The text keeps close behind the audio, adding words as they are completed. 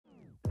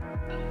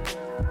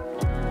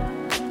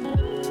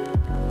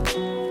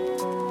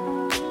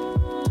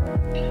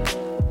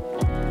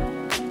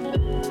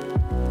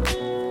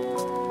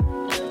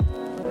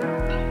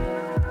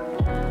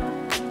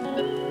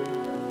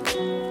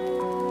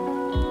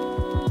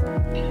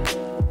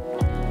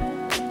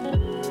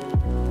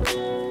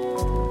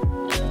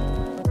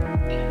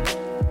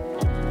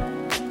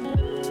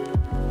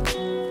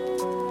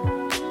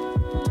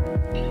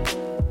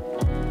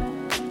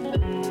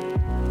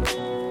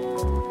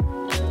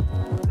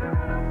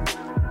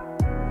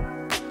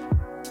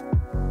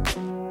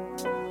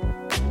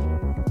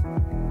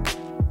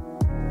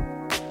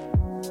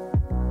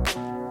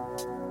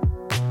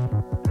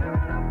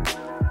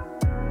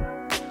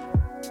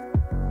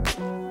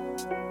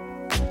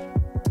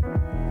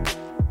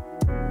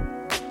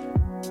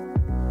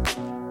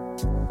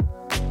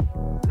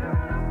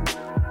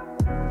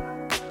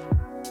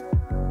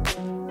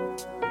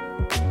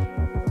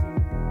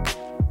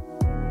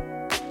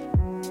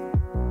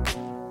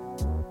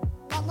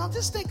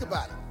Just think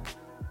about it.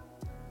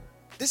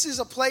 This is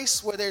a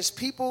place where there's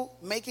people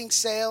making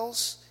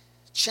sales,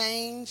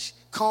 change,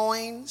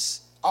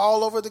 coins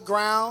all over the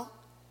ground.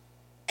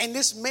 And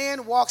this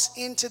man walks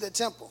into the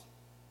temple.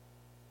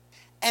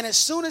 And as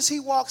soon as he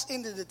walks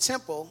into the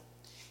temple,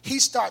 he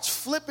starts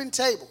flipping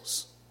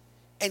tables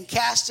and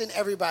casting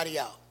everybody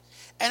out.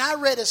 And I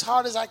read as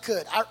hard as I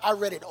could. I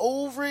read it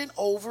over and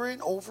over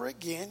and over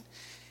again.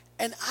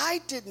 And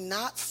I did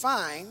not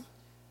find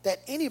that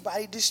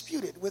anybody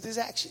disputed with his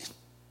action.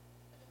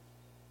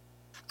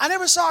 I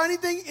never saw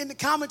anything in the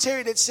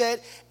commentary that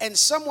said, and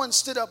someone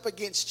stood up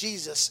against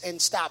Jesus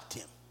and stopped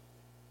him.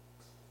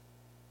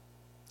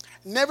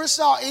 Never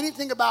saw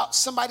anything about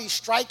somebody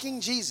striking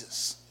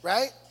Jesus,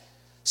 right?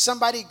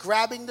 Somebody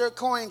grabbing their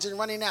coins and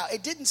running out.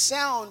 It didn't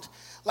sound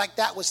like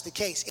that was the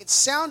case. It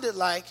sounded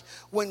like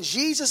when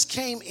Jesus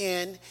came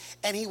in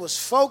and he was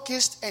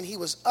focused and he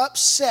was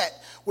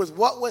upset with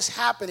what was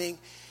happening,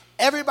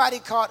 everybody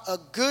caught a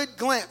good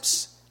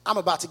glimpse. I'm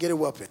about to get a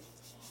whooping.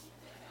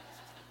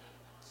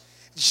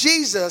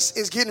 Jesus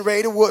is getting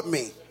ready to whoop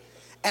me,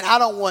 and I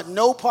don't want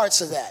no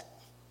parts of that.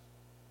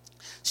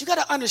 So you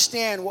got to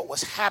understand what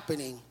was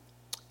happening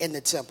in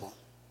the temple.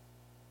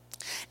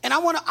 And I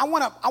want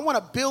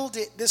to build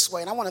it this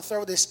way, and I want to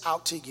throw this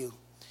out to you.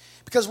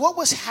 Because what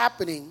was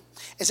happening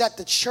is that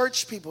the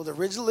church people, the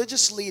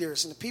religious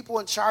leaders and the people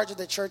in charge of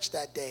the church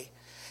that day,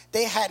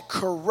 they had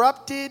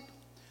corrupted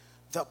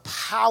the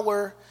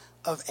power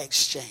of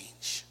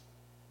exchange.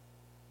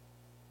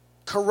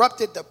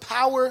 Corrupted the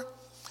power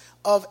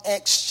of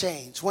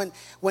exchange.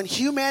 When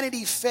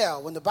humanity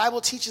fell, when the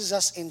Bible teaches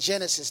us in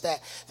Genesis that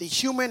the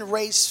human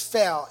race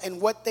fell, and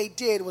what they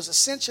did was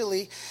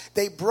essentially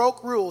they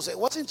broke rules. It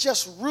wasn't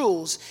just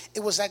rules,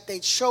 it was that they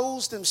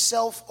chose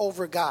themselves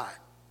over God.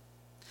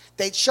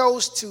 They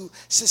chose to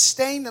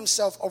sustain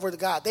themselves over the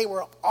God. They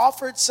were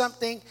offered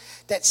something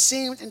that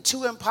seemed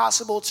too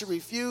impossible to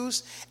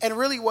refuse. And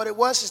really what it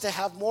was is to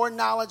have more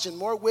knowledge and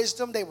more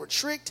wisdom. They were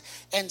tricked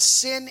and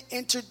sin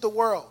entered the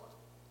world.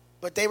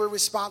 But they were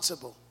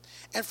responsible.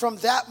 And from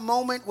that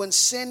moment when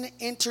sin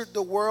entered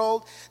the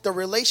world, the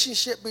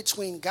relationship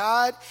between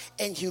God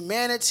and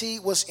humanity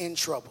was in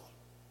trouble.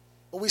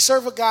 But we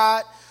serve a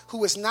God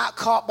who is not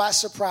caught by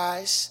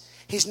surprise.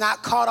 He's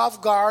not caught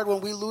off guard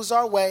when we lose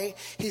our way.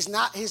 He's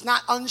not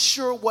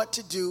unsure what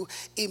to do.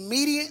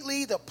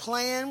 Immediately, the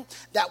plan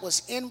that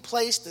was in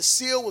place, the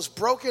seal was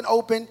broken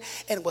open,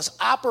 and it was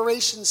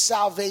Operation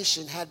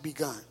Salvation had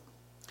begun.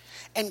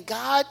 And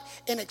God,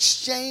 in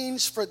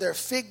exchange for their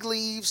fig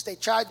leaves,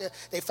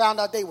 they found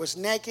out they was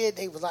naked.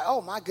 They was like,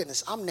 oh my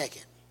goodness, I'm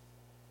naked.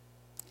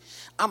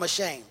 I'm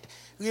ashamed.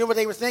 You know what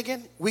they were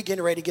thinking? We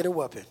getting ready to get a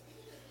whooping.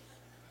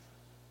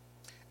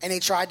 And they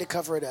tried to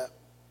cover it up.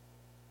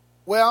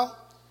 Well,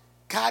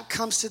 God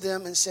comes to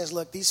them and says,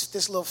 look,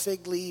 this little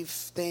fig leaf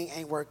thing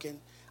ain't working.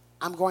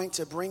 I'm going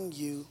to bring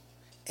you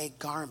a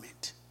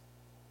garment.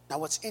 Now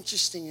what's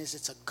interesting is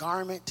it's a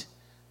garment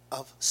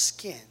of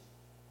skin,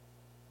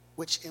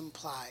 which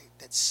implied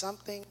that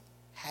something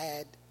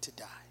had to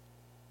die.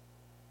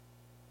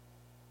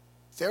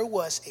 There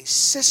was a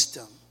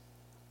system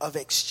of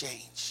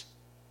exchange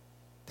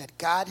that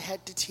God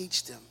had to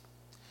teach them,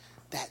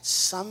 that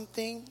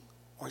something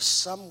or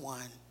someone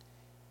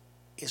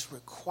is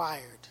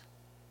required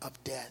of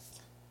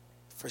death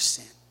for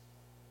sin.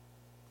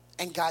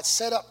 And God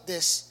set up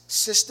this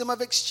system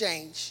of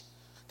exchange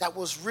that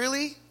was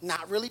really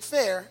not really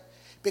fair,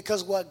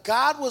 because what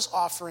God was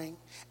offering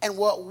and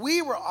what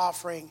we were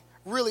offering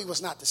really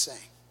was not the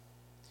same.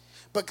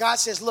 But God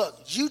says, look,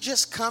 you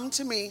just come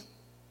to me.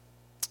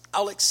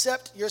 I'll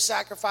accept your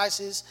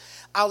sacrifices.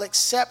 I'll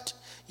accept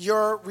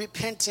your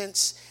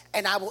repentance,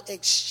 and I will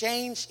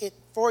exchange it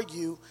for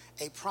you,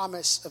 a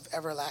promise of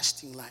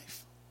everlasting life.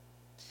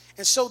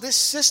 And so this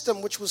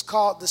system, which was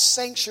called the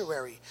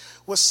sanctuary,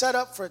 was set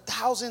up for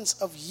thousands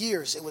of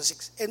years. It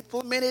was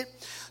implemented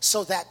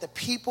so that the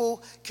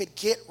people could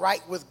get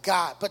right with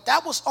God. But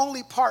that was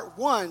only part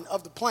one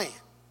of the plan.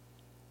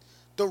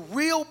 The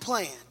real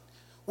plan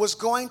was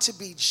going to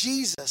be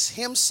Jesus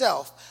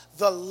himself,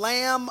 the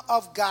Lamb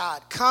of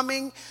God,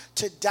 coming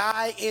to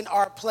die in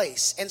our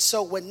place. And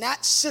so when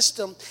that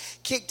system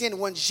kicked in,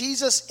 when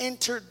Jesus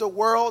entered the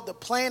world, the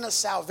plan of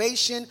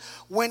salvation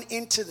went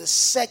into the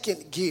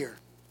second gear.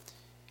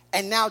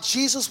 And now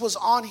Jesus was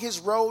on his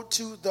road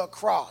to the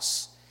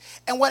cross.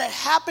 And what had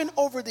happened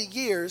over the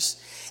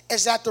years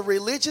is that the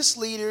religious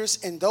leaders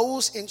and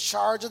those in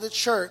charge of the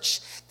church,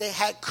 they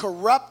had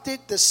corrupted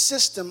the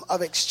system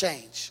of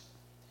exchange.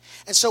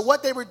 And so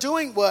what they were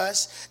doing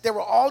was there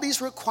were all these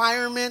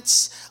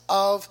requirements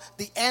of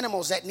the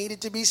animals that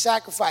needed to be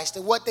sacrificed.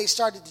 And what they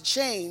started to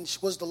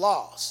change was the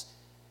laws.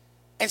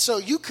 And so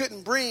you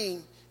couldn't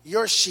bring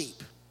your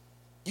sheep.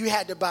 You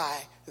had to buy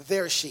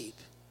their sheep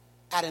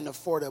at an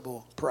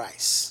affordable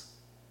price.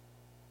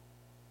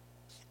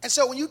 And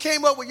so when you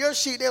came up with your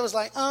sheep, they was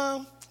like,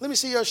 let me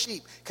see your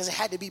sheep, because it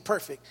had to be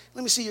perfect.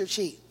 Let me see your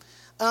sheep.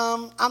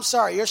 I'm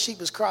sorry, your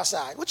sheep is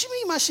cross-eyed. What you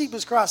mean my sheep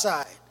is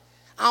cross-eyed?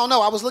 I don't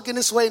know. I was looking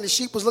this way and the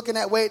sheep was looking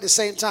that way at the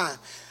same time.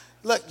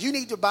 Look, you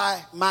need to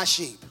buy my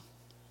sheep.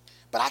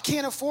 But I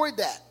can't afford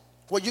that.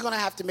 Well, you're going to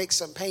have to make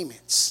some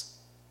payments.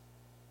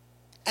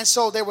 And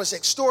so there was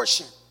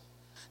extortion.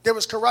 There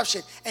was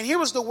corruption. And here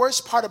was the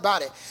worst part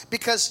about it.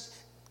 Because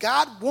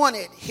God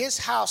wanted his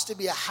house to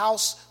be a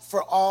house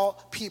for all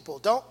people.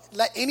 Don't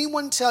let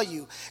anyone tell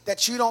you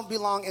that you don't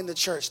belong in the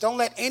church. Don't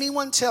let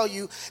anyone tell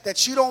you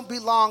that you don't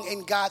belong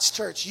in God's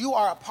church. You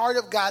are a part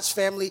of God's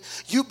family.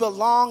 You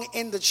belong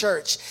in the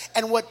church.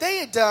 And what they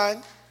had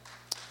done,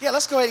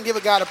 let's go ahead and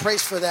give God a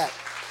praise for that.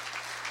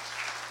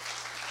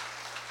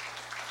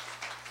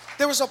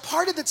 There was a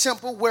part of the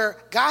temple where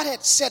God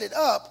had set it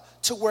up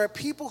to where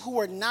people who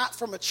were not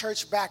from a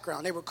church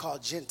background, they were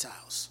called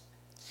Gentiles.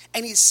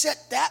 And he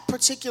set that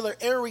particular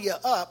area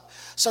up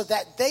so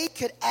that they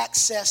could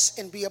access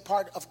and be a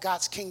part of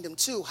God's kingdom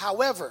too.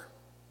 However,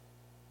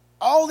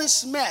 all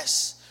this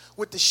mess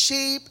with the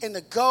sheep and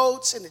the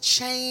goats and the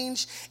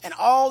change and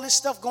all this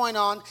stuff going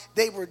on,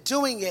 they were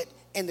doing it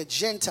in the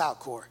Gentile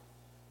court.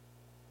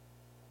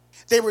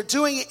 They were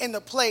doing it in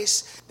the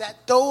place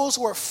that those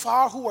who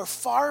were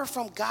far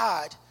from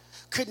God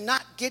could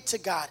not get to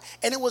God.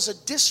 And it was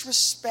a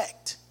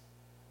disrespect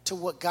to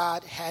what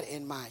God had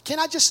in mind. Can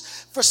I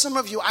just, for some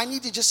of you, I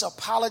need to just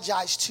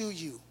apologize to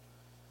you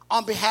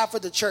on behalf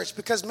of the church,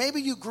 because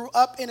maybe you grew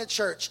up in a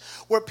church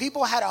where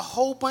people had a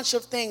whole bunch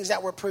of things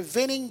that were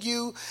preventing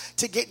you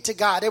to get to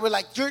God. They were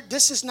like,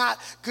 this is not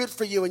good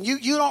for you, and you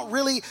don't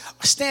really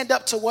stand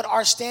up to what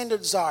our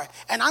standards are.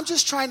 And I'm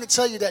just trying to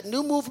tell you that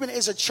New Movement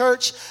is a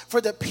church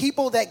for the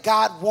people that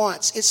God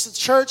wants. It's a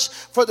church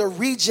for the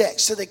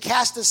rejects, to the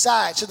cast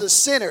aside, to the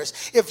sinners.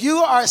 If you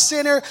are a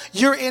sinner,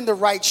 you're in the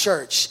right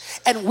church.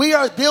 And we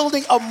are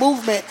building a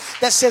movement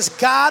that says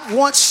God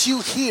wants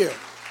you here.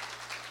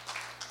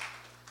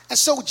 And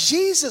so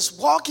Jesus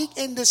walking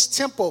in this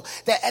temple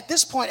that at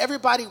this point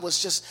everybody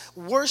was just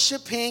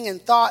worshiping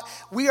and thought,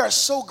 we are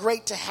so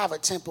great to have a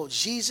temple.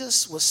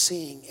 Jesus was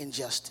seeing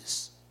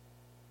injustice.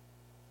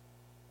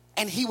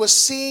 And he was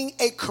seeing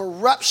a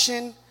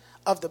corruption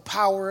of the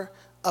power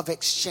of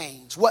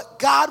exchange. What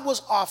God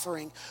was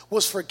offering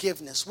was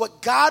forgiveness.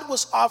 What God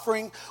was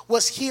offering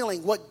was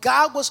healing. What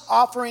God was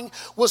offering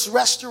was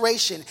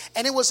restoration.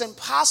 And it was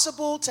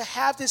impossible to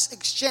have this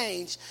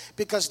exchange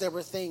because there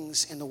were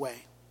things in the way.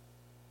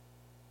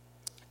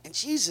 And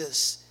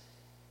Jesus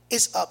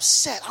is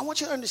upset. I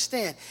want you to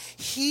understand,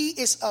 he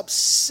is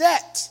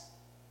upset.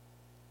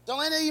 Don't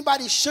let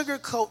anybody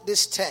sugarcoat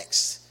this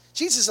text.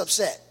 Jesus is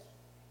upset.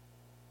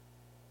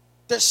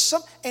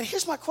 And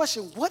here's my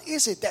question. What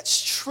is it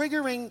that's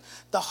triggering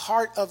the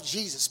heart of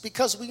Jesus?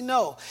 Because we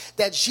know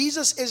that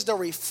Jesus is the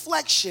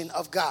reflection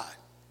of God.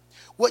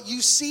 What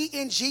you see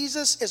in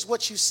Jesus is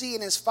what you see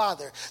in his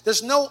Father.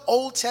 There's no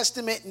Old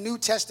Testament, New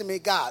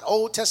Testament God.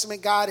 Old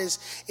Testament God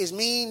is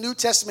mean. New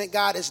Testament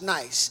God is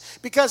nice.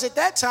 Because at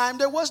that time,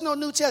 there was no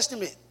New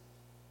Testament.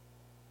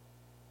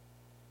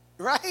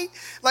 Right?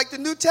 Like the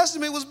New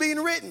Testament was being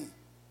written.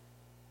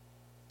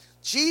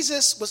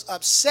 Jesus was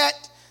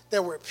upset.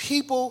 There were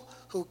people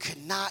who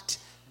could not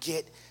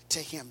get to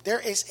him. There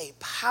is a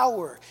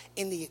power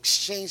in the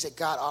exchange that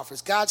God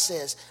offers. God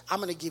says, I'm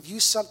going to give you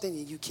something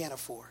that you can't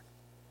afford.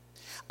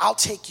 I'll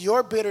take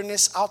your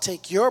bitterness. I'll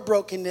take your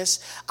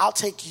brokenness. I'll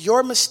take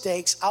your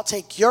mistakes. I'll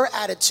take your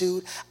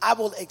attitude. I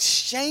will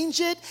exchange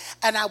it,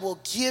 and I will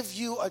give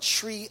you a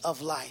tree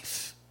of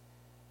life.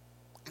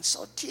 And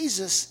so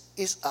Jesus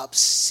is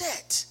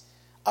upset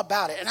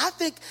about it. And I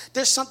think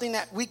there's something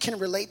that we can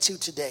relate to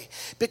today,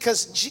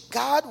 because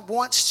God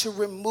wants to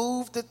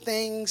remove the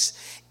things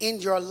in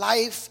your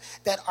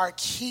life that are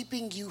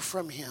keeping you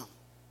from him.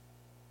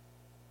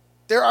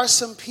 There are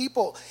some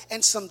people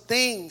and some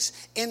things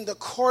in the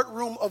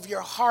courtroom of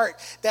your heart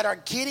that are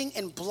getting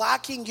and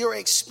blocking your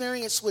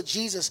experience with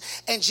Jesus.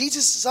 And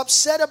Jesus is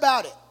upset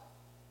about it.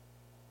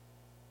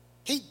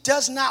 He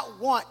does not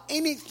want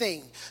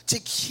anything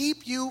to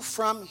keep you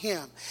from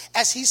him.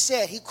 As he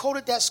said, he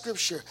quoted that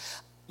scripture,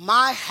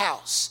 my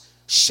house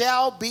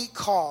shall be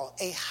called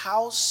a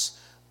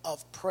house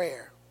of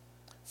prayer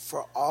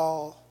for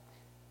all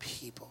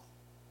people.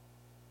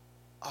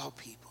 all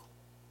people.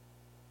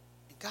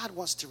 And God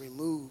wants to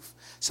remove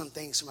some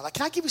things from our life.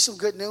 Can I give you some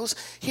good news?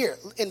 Here,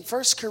 in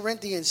 1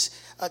 Corinthians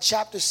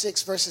chapter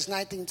 6, verses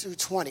 19 through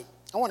 20.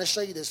 I want to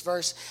show you this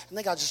verse. I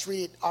think I'll just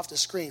read it off the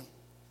screen.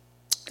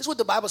 Here's what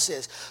the Bible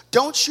says.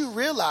 Don't you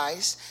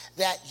realize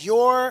that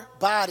your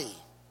body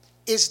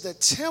is the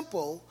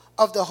temple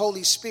of the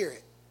Holy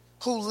Spirit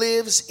who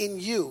lives in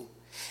you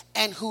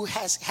and who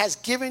has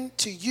given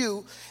to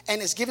you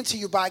and is given to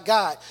you by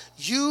God?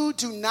 You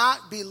do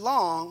not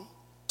belong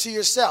to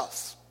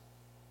yourself.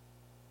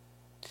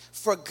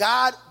 For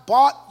God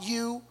bought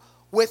you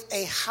with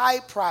a high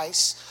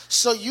price,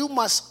 so you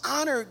must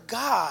honor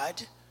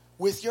God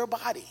with your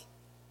body.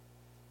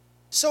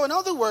 So in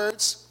other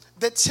words,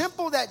 the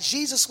temple that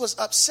Jesus was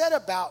upset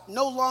about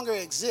no longer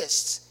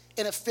exists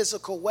in a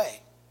physical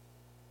way.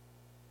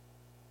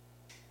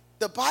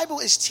 The Bible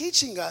is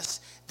teaching us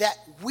that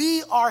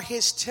we are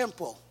his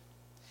temple.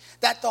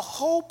 That the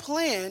whole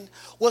plan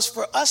was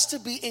for us to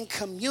be in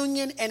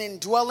communion and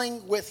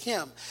indwelling with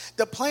him.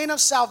 The plan of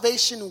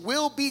salvation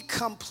will be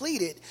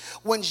completed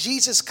when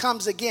Jesus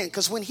comes again.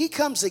 Because when he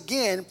comes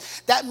again,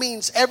 that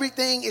means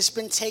everything has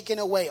been taken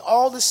away.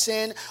 All the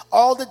sin,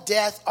 all the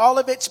death, all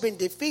of it's been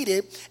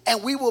defeated,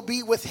 and we will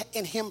be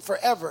in him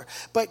forever.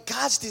 But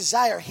God's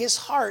desire, his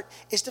heart,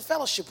 is to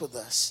fellowship with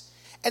us.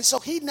 And so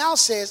he now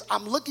says,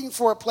 I'm looking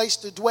for a place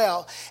to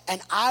dwell, and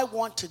I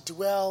want to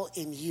dwell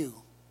in you.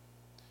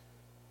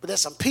 But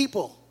there's some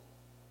people,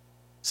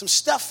 some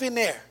stuff in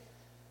there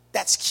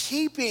that's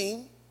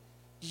keeping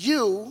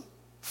you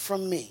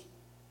from me.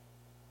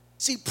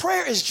 See,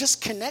 prayer is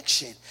just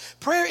connection.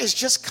 Prayer is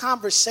just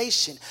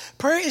conversation.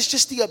 Prayer is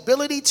just the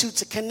ability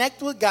to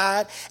connect with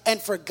God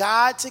and for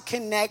God to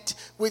connect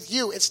with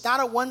you. It's not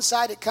a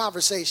one-sided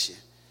conversation.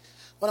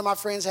 One of my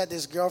friends had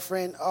this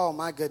girlfriend. Oh,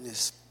 my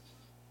goodness.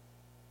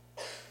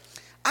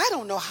 I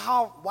don't know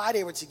why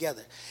they were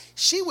together.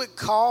 She would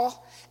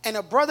call, and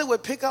a brother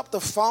would pick up the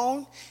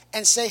phone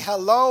and say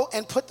hello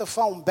and put the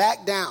phone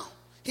back down.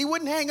 He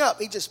wouldn't hang up.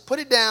 He'd just put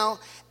it down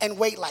and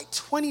wait like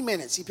 20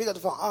 minutes. He'd pick up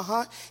the phone.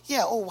 Uh-huh.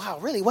 Yeah, oh, wow,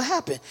 really? What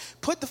happened?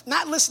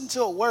 Not listen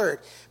to a word.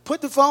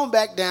 Put the phone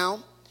back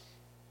down.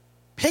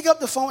 Pick up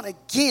the phone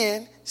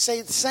again.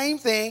 Say the same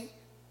thing.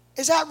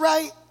 Is that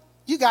right?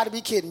 You got to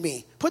be kidding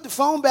me. Put the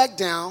phone back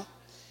down.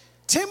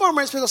 10 more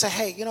minutes, people say,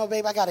 hey,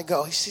 babe, I got to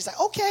go. She's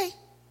like, okay.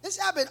 This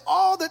happened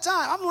all the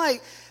time. I'm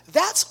like,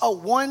 that's a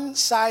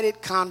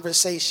one-sided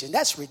conversation.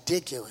 That's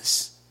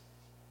ridiculous.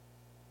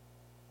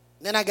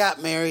 Then I got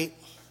married.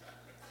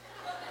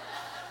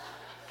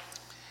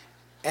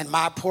 And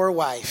my poor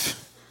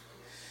wife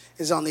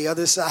is on the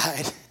other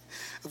side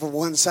of a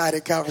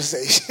one-sided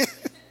conversation.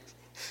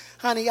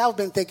 Honey, I've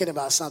been thinking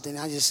about something.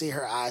 I just see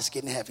her eyes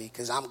getting heavy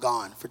because I'm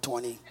gone for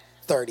 20,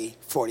 30,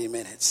 40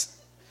 minutes.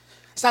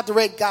 It's not the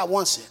way God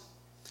wants it.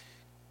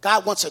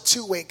 God wants a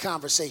two-way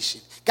conversation.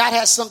 God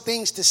has some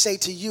things to say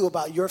to you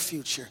about your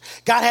future.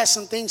 God has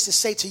some things to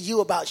say to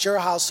you about your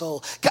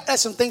household. God has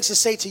some things to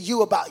say to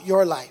you about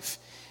your life,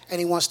 and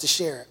he wants to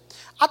share it.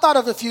 I thought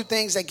of a few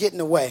things that get in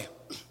the way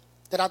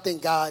that I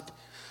think God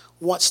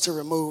wants to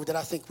remove, that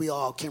I think we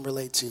all can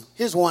relate to.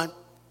 Here's one.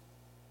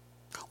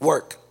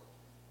 Work.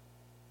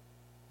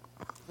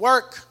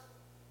 Work.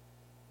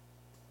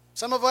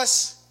 Some of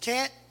us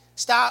can't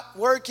stop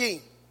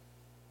working,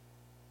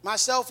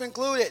 myself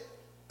included.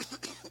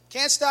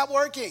 Can't stop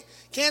working.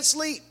 Can't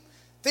sleep.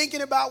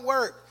 Thinking about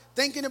work.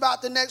 Thinking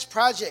about the next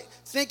project.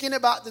 Thinking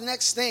about the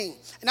next thing.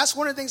 And that's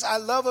one of the things I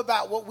love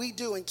about what we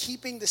do in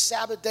keeping the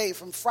Sabbath day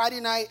from Friday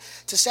night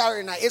to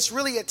Saturday night. It's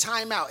really a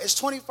timeout. It's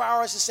 24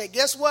 hours to say,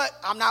 guess what?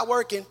 I'm not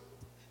working.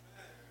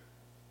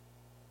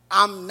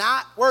 I'm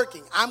not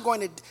working.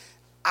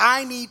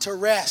 I need to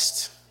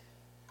rest.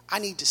 I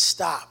need to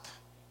stop.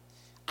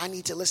 I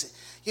need to listen.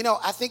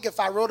 I think if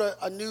I wrote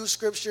a new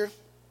scripture,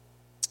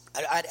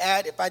 I'd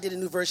add, if I did a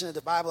new version of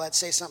the Bible, I'd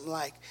say something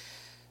like,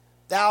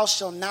 thou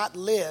shalt not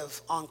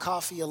live on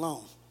coffee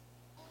alone.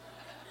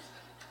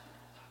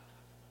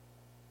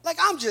 Like,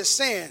 I'm just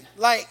saying,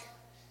 like,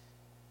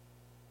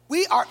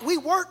 we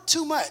work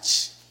too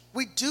much.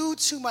 We do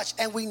too much,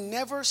 and we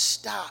never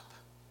stop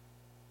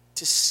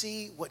to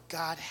see what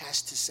God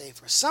has to say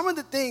for us. Some of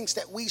the things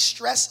that we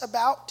stress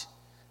about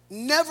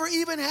never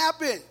even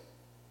happen.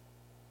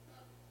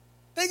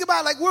 Think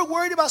about it, like, we're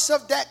worried about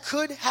stuff that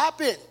could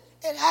happen.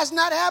 It has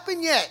not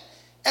happened yet.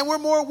 And we're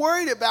more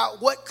worried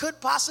about what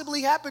could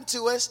possibly happen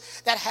to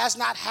us that has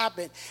not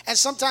happened. And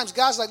sometimes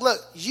God's like,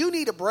 look, you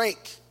need a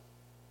break.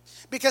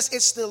 Because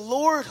it's the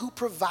Lord who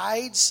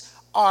provides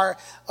our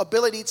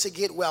ability to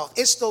get wealth.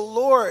 It's the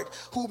Lord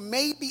who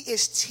maybe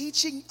is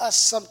teaching us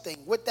something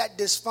with that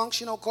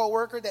dysfunctional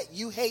coworker that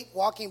you hate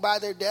walking by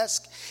their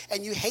desk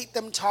and you hate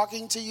them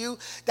talking to you.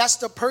 That's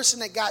the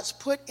person that God's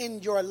put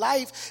in your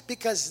life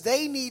because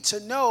they need to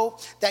know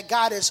that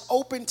God is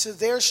open to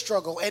their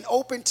struggle and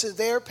open to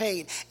their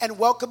pain and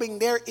welcoming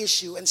their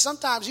issue. And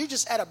sometimes you're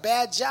just at a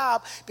bad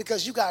job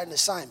because you got an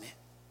assignment.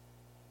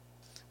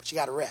 But you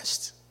got to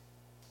rest.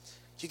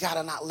 You got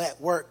to not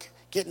let work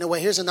get in the way.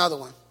 Here's another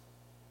one.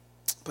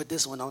 Put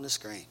this one on the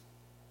screen.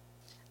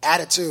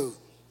 Attitude.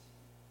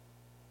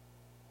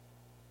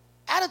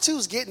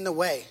 Attitudes get in the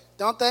way,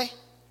 don't they?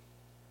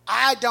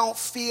 I don't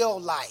feel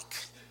like.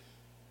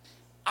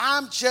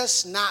 I'm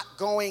just not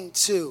going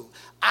to.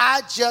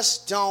 I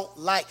just don't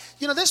like.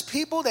 You know, there's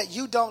people that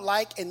you don't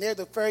like, and they're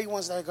the very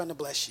ones that are going to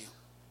bless you.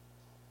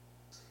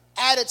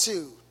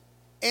 Attitude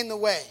in the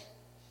way.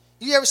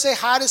 You ever say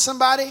hi to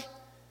somebody,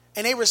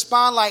 and they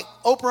respond like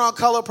Oprah on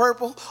Color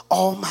Purple?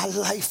 All my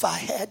life I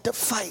had to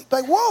fight.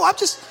 Like, whoa,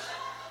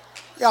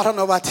 y'all don't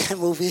know about that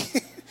movie.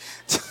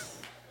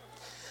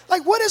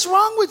 Like, what is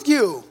wrong with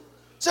you?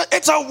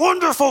 It's a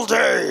wonderful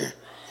day.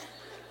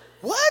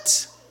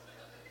 What?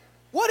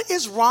 What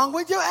is wrong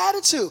with your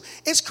attitude?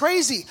 It's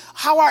crazy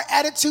how our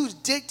attitudes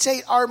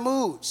dictate our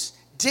moods,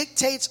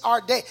 dictates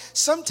our day.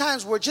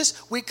 Sometimes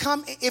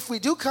if we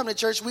do come to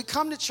church, we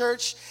come to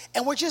church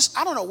and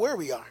I don't know where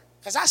we are.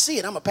 Because I see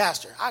it, I'm a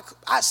pastor.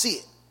 I see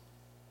it.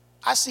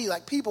 I see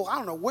like people, I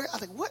don't know where, I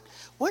think,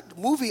 what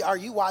movie are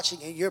you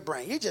watching in your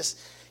brain?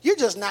 You're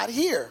just not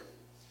here.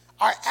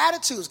 Our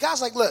attitudes, God's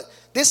like, look,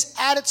 this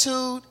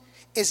attitude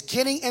is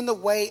getting in the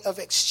way of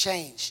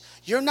exchange.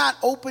 You're not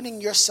opening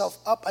yourself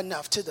up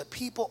enough to the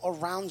people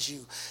around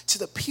you, to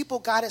the people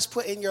God has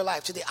put in your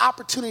life, to the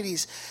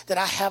opportunities that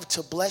I have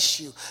to bless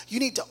you. You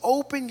need to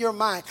open your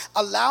mind.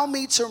 Allow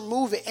me to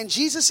move it. And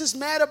Jesus is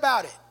mad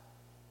about it.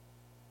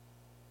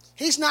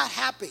 He's not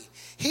happy.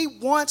 He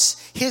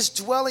wants his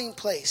dwelling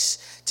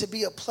place to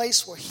be a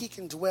place where he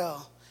can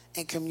dwell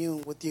and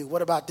commune with you.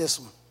 What about this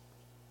one?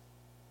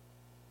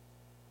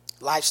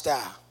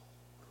 Lifestyle.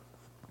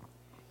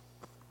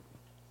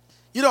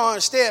 You don't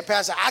understand,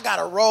 Pastor. I got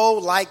to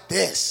roll like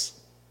this.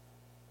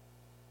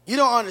 You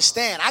don't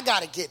understand. I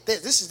got to get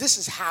this.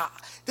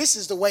 This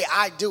is the way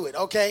I do it,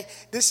 okay?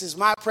 This is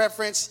my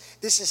preference.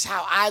 This is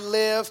how I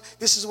live.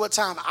 This is what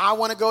time I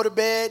want to go to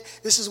bed.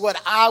 This is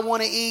what I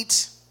want to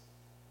eat.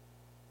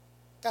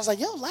 God's like,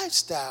 your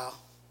lifestyle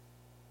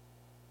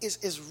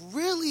is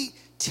really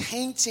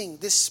tainting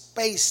this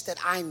space that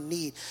I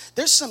need.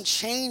 There's some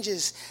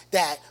changes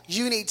that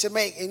you need to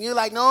make. And you're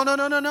like, no.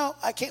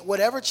 I can't.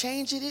 Whatever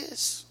change it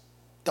is.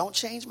 Don't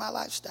change my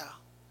lifestyle.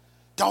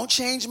 Don't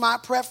change my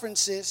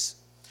preferences.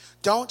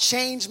 Don't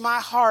change my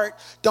heart.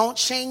 Don't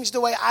change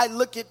the way I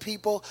look at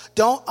people.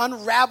 Don't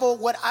unravel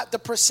the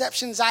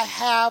perceptions I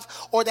have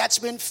or that's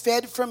been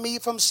fed from me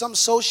from some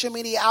social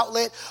media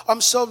outlet.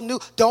 I'm so new.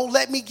 Don't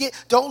let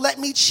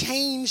me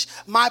change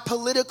my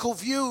political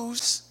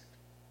views.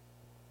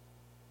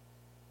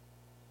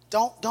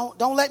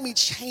 Don't let me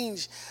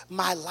change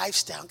my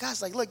lifestyle.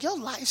 God's like, look, your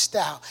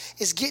lifestyle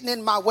is getting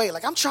in my way.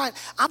 Like I'm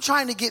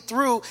trying to get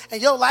through,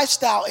 and your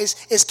lifestyle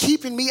is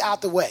keeping me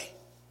out the way.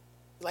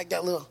 Like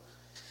that little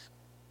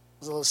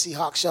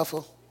Seahawks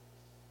shuffle.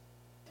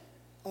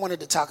 I wanted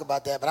to talk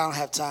about that, but I don't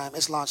have time.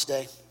 It's launch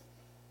day.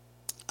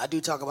 I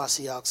do talk about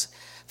Seahawks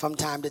from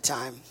time to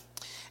time.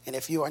 And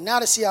if you are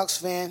not a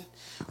Seahawks fan,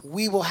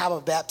 we will have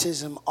a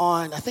baptism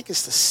on, I think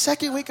it's the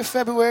second week of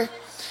February,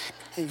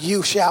 and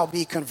you shall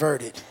be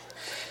converted.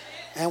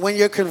 And when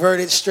you're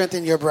converted,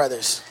 strengthen your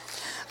brothers.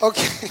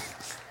 Okay.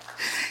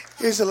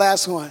 Here's the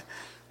last one.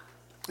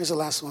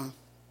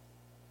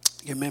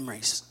 Your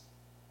memories.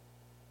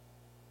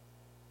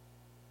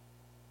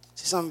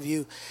 See, some of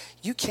you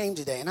came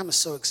today, and I'm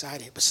so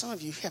excited, but some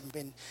of you haven't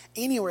been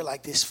anywhere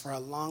like this for a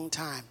long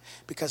time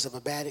because of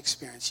a bad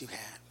experience you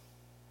had.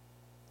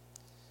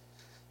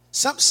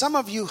 Some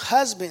of you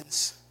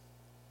husbands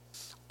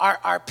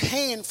are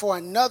paying for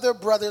another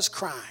brother's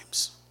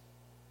crimes.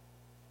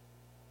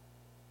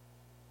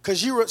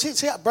 Because you were,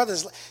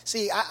 brothers,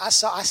 I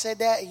said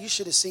that, and you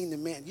should have seen the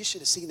men. You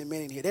should have seen the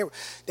men in here.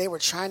 They were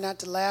trying not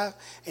to laugh,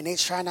 and they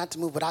tried not to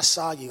move, but I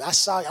saw you. I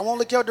won't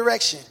look your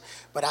direction,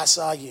 but I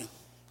saw you.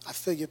 I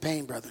feel your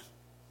pain, brother.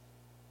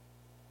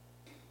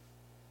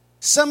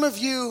 Some of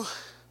you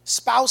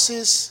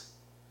spouses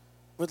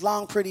with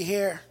long, pretty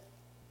hair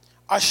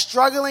are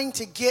struggling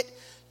to get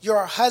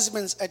your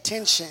husband's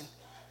attention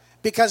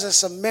because of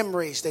some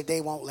memories that they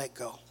won't let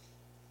go.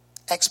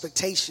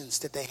 Expectations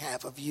that they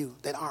have of you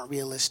that aren't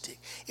realistic.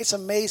 It's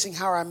amazing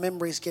how our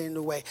memories get in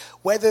the way,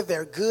 whether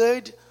they're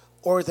good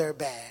or they're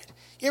bad.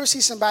 You ever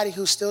see somebody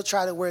who still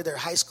try to wear their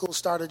high school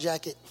starter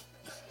jacket?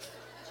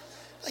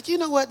 Like, you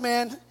know what,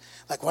 man?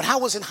 Like, when I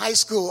was in high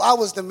school, I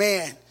was the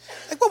man.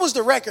 Like, what was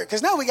the record?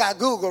 Because now we got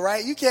Google,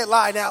 right? You can't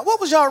lie now. What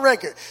was your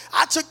record?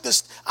 I took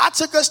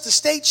us to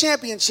state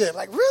championship.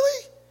 Like,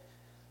 really?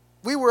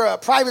 We were a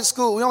private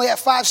school. We only had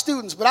 5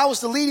 students, but I was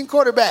the leading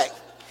quarterback.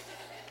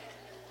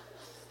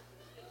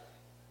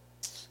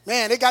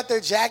 Man, they got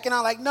their jacket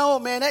on. Like, no,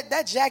 man,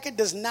 that jacket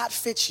does not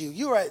fit you.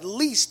 You are at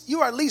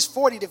least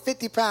 40 to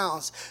 50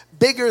 pounds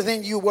bigger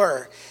than you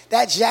were.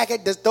 That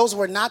jacket, those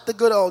were not the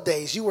good old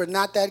days. You were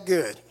not that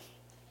good.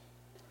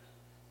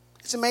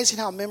 It's amazing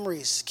how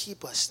memories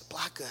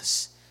block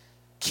us,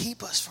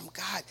 keep us from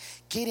God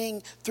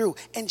getting through.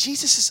 And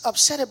Jesus is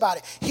upset about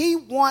it. He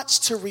wants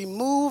to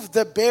remove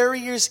the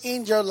barriers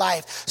in your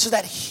life so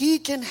that he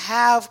can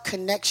have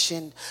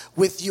connection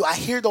with you. I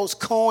hear those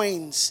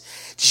coins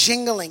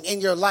jingling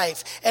in your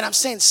life. And I'm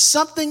saying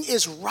something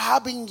is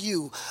robbing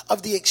you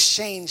of the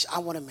exchange I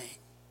want to make.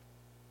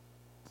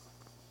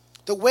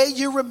 The way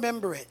you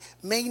remember it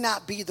may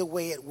not be the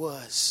way it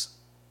was.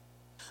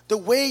 The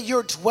way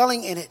you're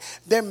dwelling in it,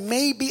 there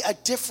may be a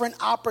different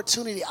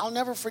opportunity. I'll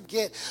never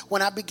forget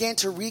when I began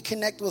to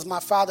reconnect with my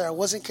father. I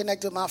wasn't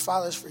connected with my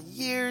father for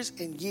years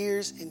and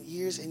years and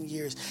years and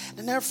years.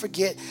 I'll never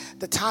forget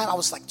the time I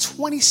was like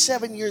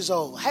 27 years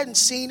old. I hadn't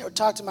seen or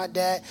talked to my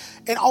dad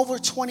in over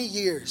 20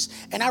 years.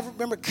 And I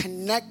remember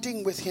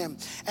connecting with him.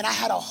 And I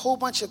had a whole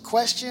bunch of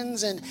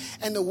questions and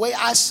the way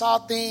I saw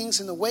things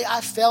and the way I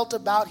felt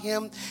about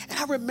him. And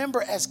I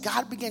remember as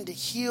God began to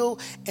heal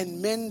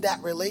and mend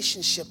that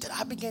relationship, that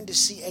I began to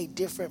see a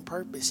different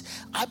purpose.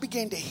 I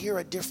began to hear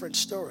a different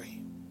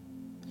story.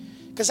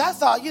 Because I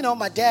thought,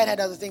 my dad had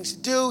other things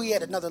to do. He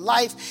had another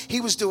life. He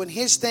was doing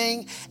his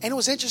thing. And it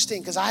was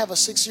interesting because I have a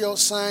 6-year-old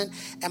son,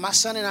 and my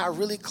son and I are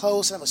really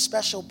close. I have a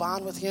special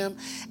bond with him.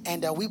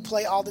 And we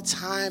play all the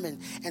time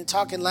and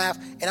talk and laugh.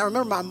 And I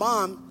remember my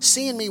mom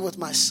seeing me with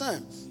my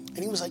son. And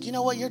he was like, you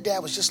know what? Your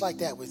dad was just like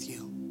that with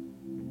you.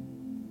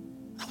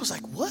 I was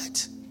like,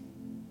 what?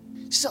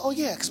 She said, oh,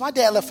 yeah, because my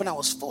dad left when I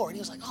was 4. And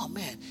he was like, oh,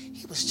 man,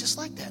 he was just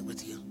like that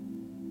with you.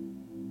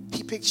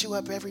 He picked you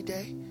up every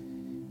day.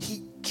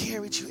 He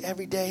carried you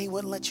every day. He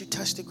wouldn't let you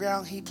touch the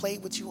ground. He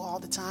played with you all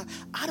the time.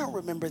 I don't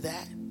remember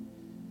that.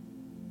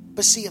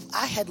 But see, if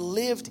I had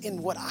lived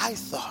in what I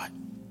thought,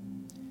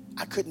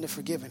 I couldn't have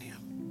forgiven him.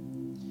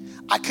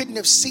 I couldn't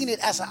have seen it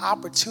as an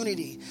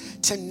opportunity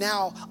to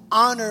now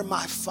honor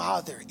my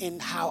father in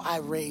how I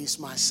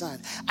raised my son.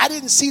 I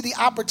didn't see the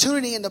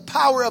opportunity and the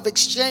power of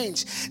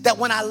exchange, that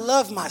when I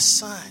love my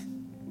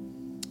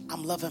son,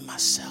 I'm loving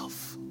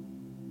myself.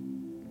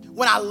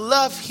 When I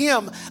love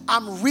him,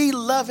 I'm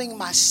re-loving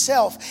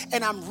myself,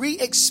 and I'm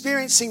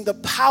re-experiencing the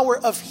power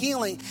of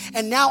healing.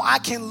 And now I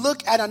can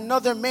look at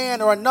another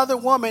man or another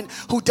woman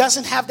who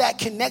doesn't have that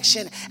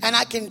connection, and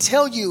I can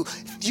tell you,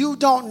 you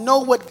don't know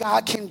what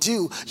God can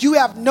do. You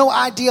have no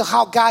idea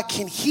how God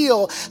can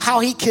heal, how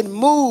he can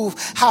move,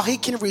 how he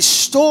can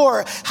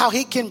restore, how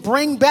he can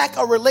bring back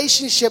a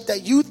relationship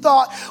that you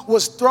thought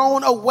was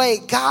thrown away.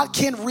 God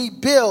can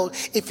rebuild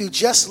if you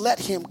just let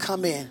him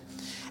come in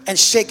and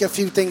shake a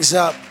few things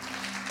up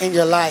in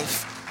your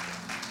life.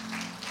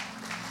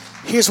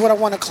 Here's what I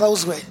want to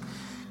close with.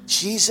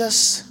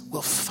 Jesus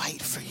will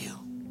fight for you.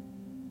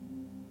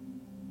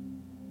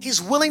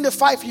 He's willing to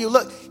fight for you.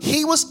 Look,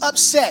 he was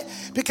upset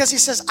because he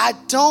says, I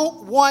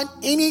don't want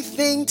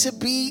anything to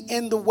be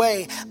in the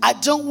way. I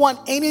don't want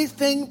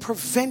anything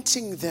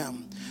preventing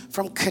them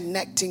from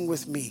connecting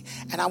with me.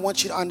 And I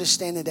want you to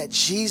understand that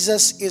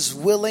Jesus is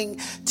willing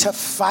to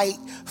fight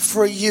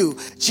for you.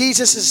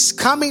 Jesus is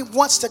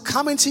wants to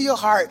come into your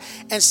heart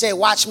and say,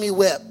 watch me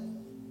whip.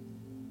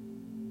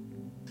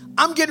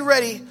 I'm getting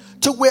ready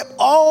to whip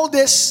all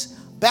this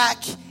back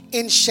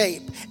in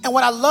shape. And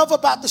what I love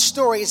about the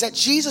story is that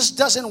Jesus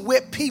doesn't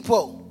whip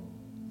people.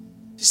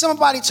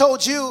 Somebody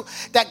told you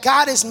that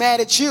God is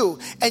mad at you,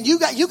 and you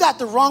got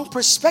the wrong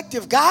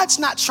perspective. God's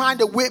not trying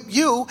to whip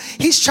you.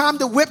 He's trying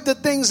to whip the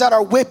things that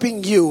are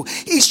whipping you.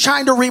 He's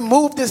trying to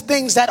remove the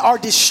things that are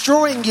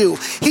destroying you.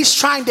 He's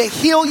trying to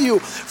heal you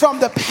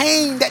from the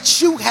pain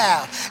that you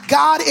have.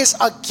 God is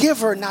a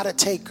giver, not a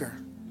taker.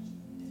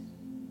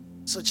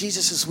 So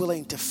Jesus is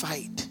willing to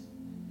fight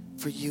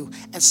for you.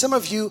 And some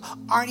of you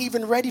aren't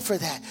even ready for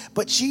that.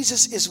 But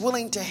Jesus is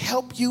willing to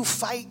help you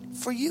fight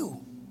for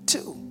you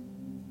too.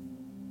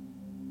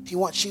 He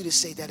wants you to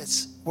say that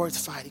it's worth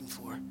fighting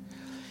for.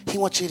 He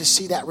wants you to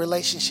see that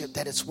relationship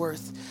that it's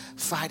worth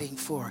fighting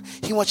for.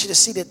 He wants you to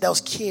see that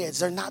those kids,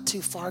 they're not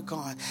too far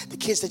gone. The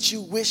kids that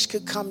you wish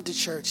could come to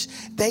church,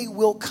 they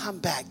will come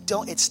back.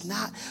 It's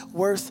not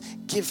worth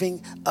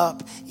giving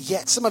up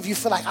yet. Some of you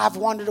feel like, I've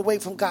wandered away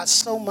from God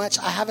so much.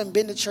 I haven't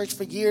been to church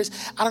for years.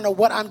 I don't know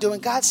what I'm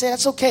doing. God said,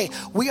 that's okay.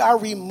 We are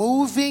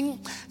removing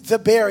the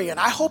barrier. And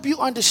I hope you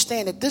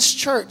understand that this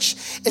church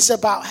is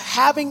about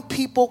having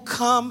people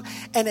come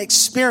and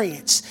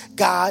experience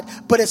God,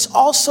 but it's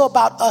also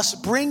about us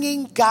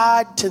bringing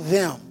God to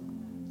them.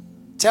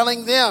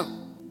 Telling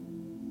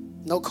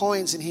them, no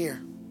coins in here.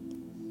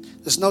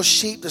 There's no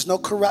sheep. There's no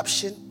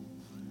corruption.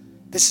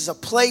 This is a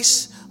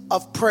place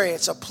of prayer.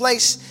 It's a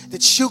place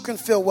that you can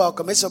feel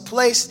welcome. It's a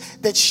place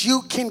that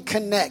you can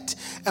connect.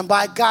 And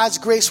by God's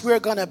grace, we're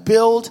going to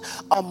build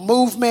a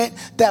movement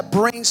that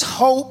brings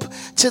hope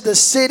to the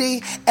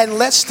city and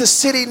lets the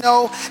city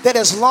know that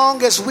as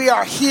long as we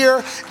are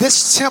here,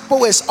 this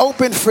temple is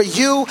open for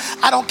you.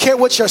 I don't care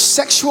what your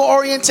sexual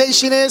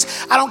orientation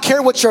is. I don't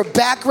care what your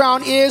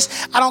background is.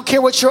 I don't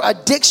care what your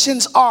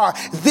addictions are.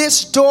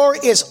 This door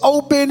is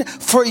open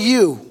for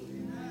you.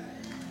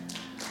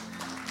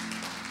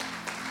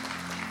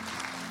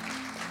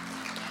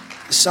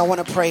 So I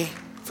want to pray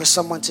for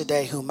someone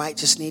today who might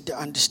just need to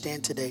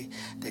understand today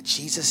that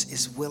Jesus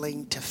is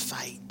willing to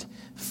fight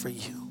for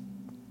you.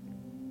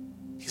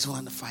 He's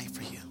willing to fight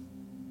for you.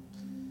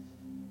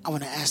 I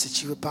want to ask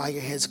that you would bow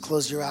your heads,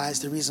 close your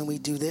eyes. The reason we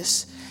do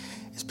this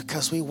is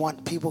because we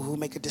want people who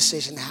make a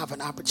decision to have an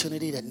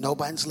opportunity that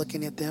nobody's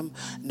looking at them,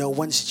 no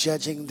one's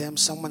judging them,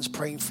 someone's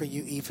praying for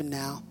you even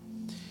now.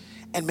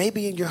 And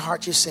maybe in your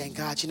heart you're saying,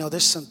 God, you know,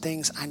 there's some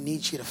things I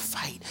need you to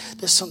fight.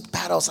 There's some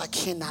battles I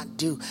cannot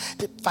do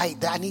to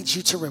fight. I need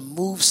you to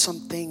remove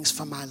some things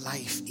from my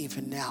life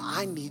even now.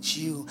 I need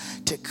you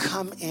to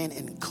come in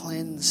and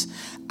cleanse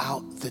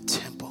out the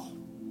temple.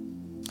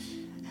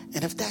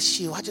 And if that's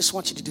you, I just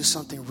want you to do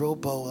something real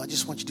bold. I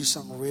just want you to do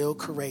something real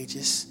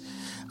courageous.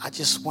 I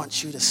just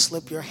want you to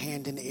slip your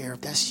hand in the air.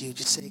 If that's you,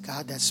 just say,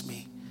 God, that's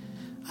me.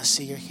 I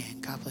see your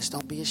hand. God bless.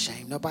 Don't be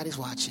ashamed. Nobody's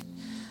watching.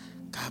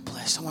 God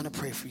bless. I want to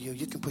pray for you.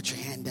 You can put your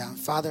hand down.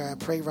 Father, I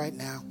pray right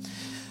now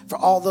for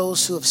all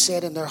those who have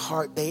said in their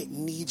heart they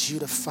need you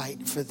to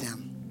fight for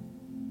them.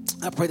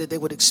 I pray that they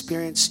would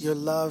experience your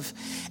love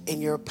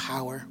and your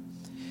power.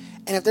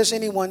 And if there's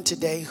anyone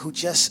today who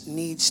just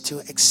needs to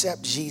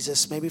accept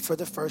Jesus, maybe for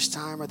the first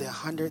time or the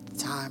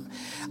 100th time,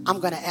 I'm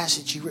going to ask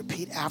that you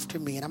repeat after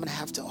me. And I'm going to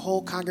have the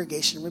whole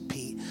congregation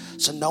repeat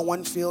so no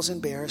one feels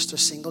embarrassed or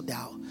singled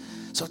out.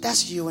 So if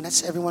that's you and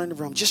that's everyone in the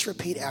room, just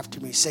repeat after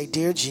me. Say,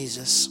 Dear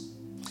Jesus,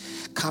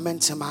 come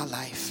into my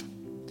life.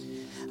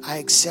 I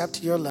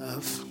accept your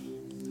love.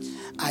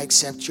 I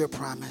accept your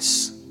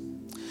promise.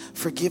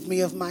 Forgive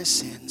me of my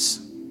sins.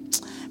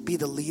 Be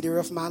the leader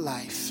of my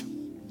life.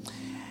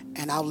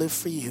 And I'll live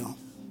for you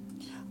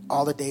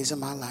all the days of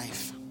my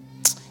life.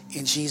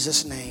 In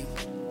Jesus' name,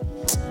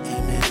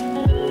 amen.